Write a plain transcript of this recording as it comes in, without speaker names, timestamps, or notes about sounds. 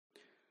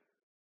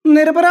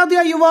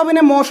നിരപരാധിയായ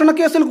യുവാവിനെ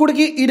മോഷണക്കേസിൽ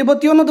കുടുക്കി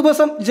 21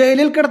 ദിവസം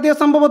ജയിലിൽ കിടത്തിയ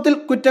സംഭവത്തിൽ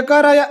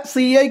കുറ്റക്കാരായ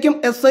സിഐക്കും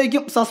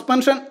എസ്ഐക്കും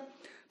സസ്പെൻഷൻ.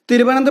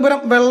 തിരുവനന്തപുരം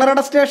വെള്ളറട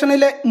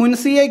സ്റ്റേഷനിലെ മുൻ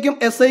സിഐക്കും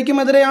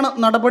എസ്ഐക്കുമെതിരെയാണ്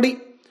നടപടി.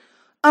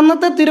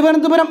 അന്നത്തെ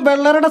തിരുവനന്തപുരം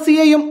വെള്ളറട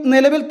സിഐയും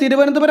നിലവിൽ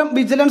തിരുവനന്തപുരം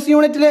വിജിലൻസ്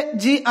യൂണിറ്റിലെ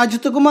ജി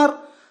അജിത് കുമാർ,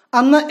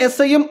 അന്ന്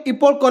എസ്ഐയും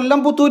ഇപ്പോൾ കൊല്ലം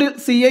പുത്തൂരിൽ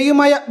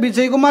സിഐയുമായ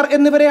വിജയ്കുമാർ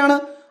എന്നിവരെയാണ്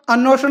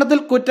അന്വേഷണത്തിൽ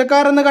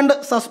കുറ്റക്കാരെന്ന് കണ്ട്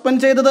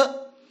സസ്പെൻഡ് ചെയ്തത്.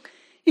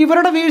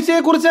 ഇവരുടെ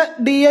വീഴ്ചയെക്കുറിച്ച്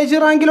DIG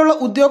റാങ്കിലുള്ള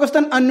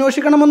ഉദ്യോഗസ്ഥൻ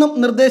അന്വേഷിക്കണമെന്നും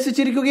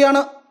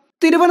നിർദ്ദേശിച്ചിരിക്കുകയാണ്.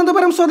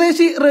 തിരുവനന്തപുരം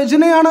സ്വദേശി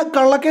റെജിനെയാണ്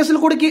കള്ളക്കേസിൽ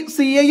കുടുക്കി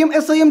സിഐയും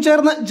എസ്ഐയും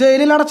ചേർന്ന്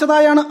ജയിലിൽ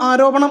അടച്ചതായാണ്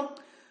ആരോപണം.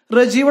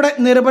 റെജിയുടെ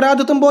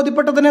നിരപരാധിത്വം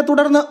ബോധ്യപ്പെട്ടതിനെ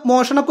തുടർന്ന്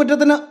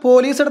മോഷണക്കുറ്റത്തിന്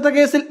പോലീസ് എടുത്ത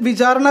കേസിൽ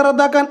വിചാരണ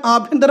റദ്ദാക്കാൻ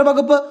ആഭ്യന്തര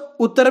വകുപ്പ്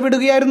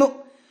ഉത്തരവിടുകയായിരുന്നു.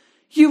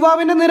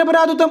 യുവാവിന്റെ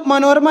നിരപരാധിത്വം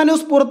മനോരമ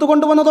ന്യൂസ് പുറത്തു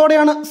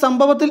കൊണ്ടുവന്നതോടെയാണ്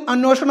സംഭവത്തിൽ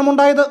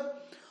അന്വേഷണമുണ്ടായത്.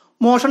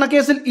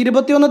 മോഷണക്കേസിൽ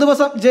 21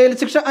 ദിവസം ജയിൽ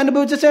ശിക്ഷ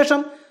അനുഭവിച്ച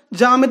ശേഷം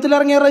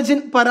ജാമ്യത്തിലിറങ്ങിയ റെജിൻ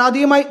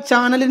പരാതിയുമായി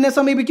ചാനലിനെ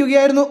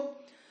സമീപിക്കുകയായിരുന്നു.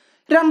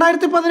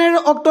 2017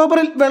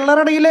 ഒക്ടോബറിൽ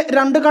വെള്ളറടയിലെ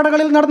 2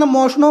 കടകളിൽ നടന്ന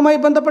മോഷണവുമായി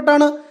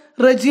ബന്ധപ്പെട്ടാണ്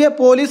റെജിയെ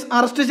പോലീസ്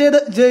അറസ്റ്റ് ചെയ്ത്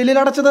ജയിലിൽ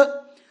അടച്ചത്.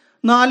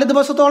 4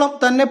 ദിവസത്തോളം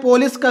തന്നെ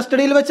പോലീസ്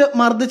കസ്റ്റഡിയിൽ വെച്ച്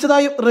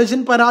മർദ്ദിച്ചതായും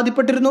റെജിൻ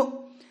പരാതിപ്പെട്ടിരുന്നു.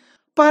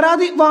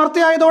 പരാതി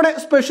വാർത്തയായതോടെ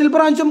സ്പെഷ്യൽ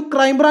ബ്രാഞ്ചും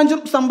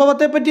ക്രൈംബ്രാഞ്ചും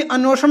സംഭവത്തെപ്പറ്റി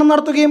അന്വേഷണം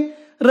നടത്തുകയും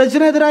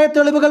റെജിനെതിരായ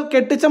തെളിവുകൾ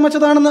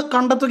കെട്ടിച്ചമച്ചതാണെന്ന്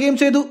കണ്ടെത്തുകയും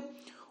ചെയ്തു.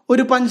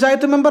 ഒരു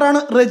പഞ്ചായത്ത് മെമ്പറാണ്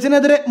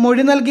റെജിനെതിരെ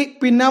മൊഴി നൽകി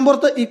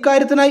പിന്നാമ്പുറത്ത്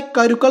ഇക്കാര്യത്തിനായി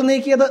കരുക്കൾ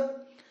നീക്കിയത്.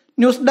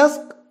 News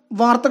desk,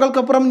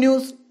 വാർത്തകൾക്കപ്പുറം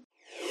news.